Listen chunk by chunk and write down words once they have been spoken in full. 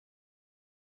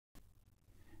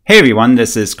Hey everyone,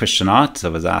 this is Christian Oth. I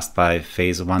was asked by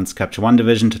Phase 1's Capture One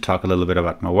division to talk a little bit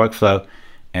about my workflow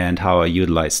and how I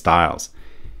utilize styles.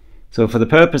 So for the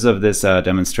purpose of this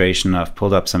demonstration, I've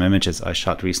pulled up some images I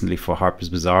shot recently for Harper's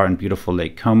Bazaar in beautiful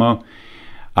Lake Como.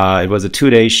 It was a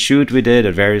 2-day shoot we did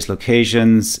at various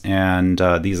locations, and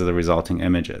these are the resulting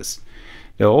images.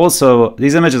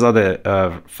 These images are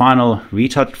the final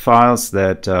retouch files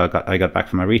that I got back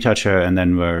from my retoucher and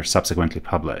then were subsequently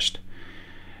published.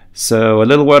 So a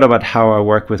little word about how I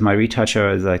work with my retoucher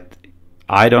is that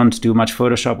I don't do much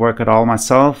Photoshop work at all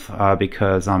myself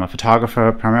because I'm a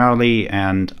photographer primarily,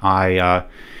 and I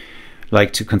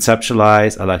like to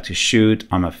conceptualize, I like to shoot,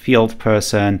 I'm a field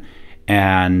person,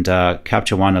 and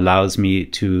Capture One allows me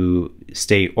to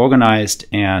stay organized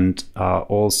and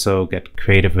also get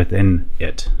creative within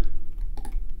it.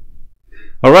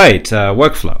 All right,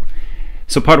 workflow.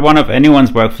 So part one of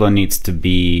anyone's workflow needs to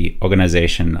be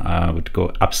organization. I would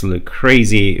go absolutely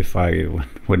crazy if I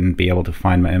wouldn't be able to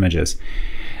find my images.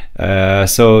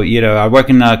 So, I work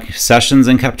in sessions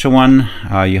in Capture One.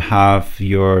 You have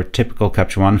your typical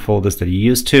Capture One folders that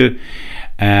you're used to,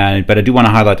 but I do want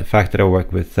to highlight the fact that I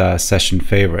work with session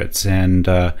favorites, and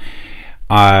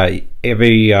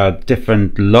every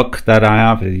different look that I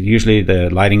have, usually the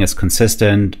lighting is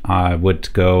consistent, I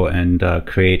would go and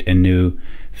create a new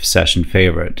session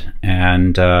favorite.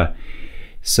 And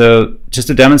so just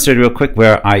to demonstrate real quick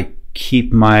where I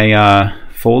keep my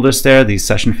folders there, these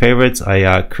session favorites,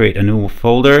 I create a new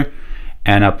folder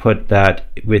and I put that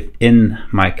within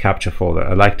my capture folder.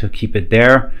 I like to keep it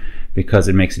there because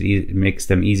it makes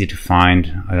them easy to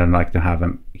find. I don't like to have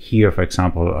them here, for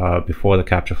example, before the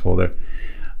capture folder.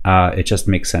 It just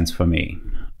makes sense for me.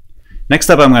 Next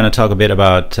up, I'm going to talk a bit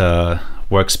about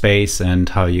Workspace and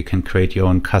how you can create your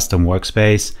own custom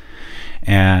workspace.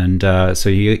 And so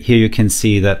here you can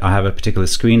see that I have a particular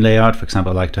screen layout. For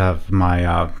example, I like to have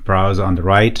my browser on the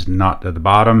right, not at the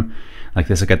bottom. Like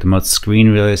this, I get the most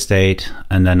screen real estate,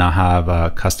 and then I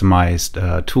have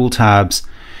customized tool tabs.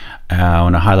 I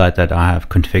want to highlight that I have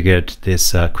configured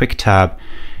this quick tab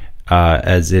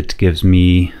as it gives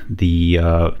me the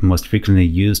most frequently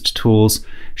used tools,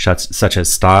 such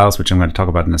as styles, which I'm going to talk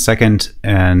about in a second,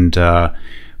 and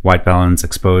white balance,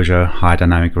 exposure, high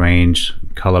dynamic range,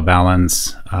 color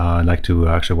balance. I like to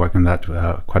actually work on that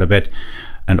quite a bit,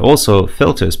 and also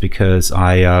filters, because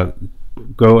I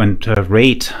go and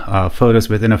rate photos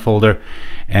within a folder,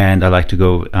 and I like to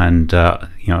go and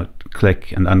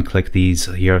click and unclick these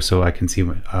here so I can see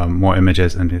more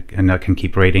images, and I can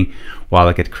keep rating while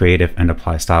I get creative and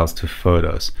apply styles to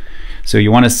photos. So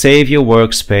you want to save your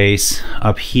workspace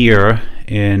up here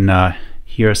in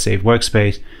here, save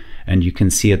workspace, and you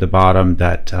can see at the bottom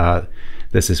that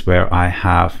this is where I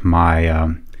have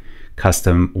my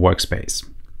custom workspace.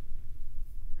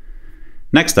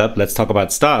 Next up, let's talk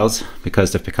about styles,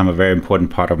 because they've become a very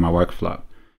important part of my workflow.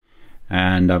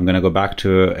 And I'm going to go back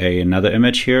to another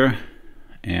image here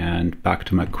and back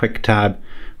to my quick tab,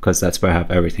 because that's where I have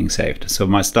everything saved. So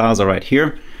my styles are right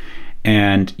here,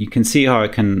 and you can see how I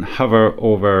can hover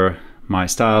over my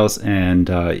styles, and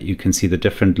you can see the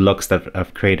different looks that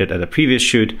I've created at a previous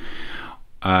shoot.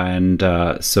 And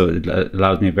so it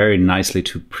allows me very nicely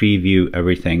to preview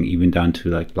everything, even down to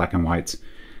like black and whites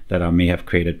that I may have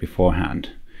created beforehand.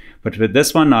 But with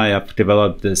this one, I have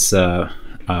developed this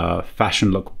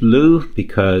fashion look blue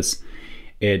because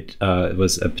it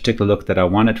was a particular look that I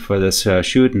wanted for this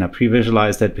shoot, and I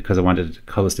pre-visualized it because I wanted the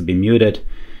colors to be muted.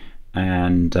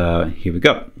 And here we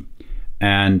go.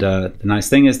 And the nice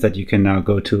thing is that you can now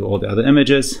go to all the other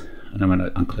images, and I'm going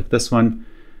to unclick this one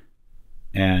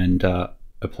and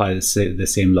apply the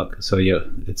same look. So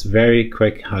it's very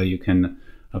quick how you can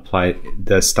apply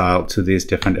the style to these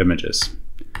different images.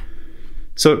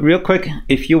 So real quick,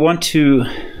 if you want to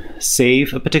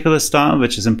save a particular style,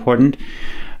 which is important,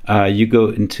 you go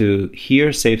into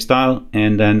here, save style,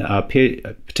 and then pay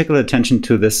particular attention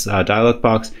to this dialog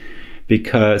box,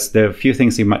 because there are a few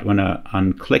things you might want to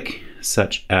unclick,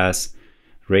 such as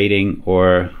rating,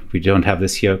 or we don't have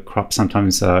this here, crop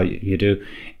sometimes you do,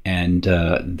 and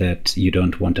that you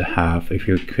don't want to have if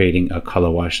you're creating a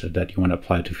color wash that you want to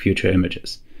apply to future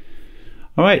images.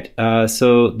 All right,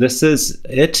 so this is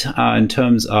it in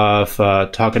terms of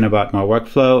talking about my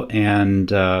workflow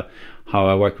and how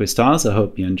I work with styles. I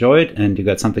hope you enjoyed and you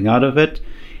got something out of it.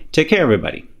 Take care,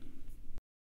 everybody.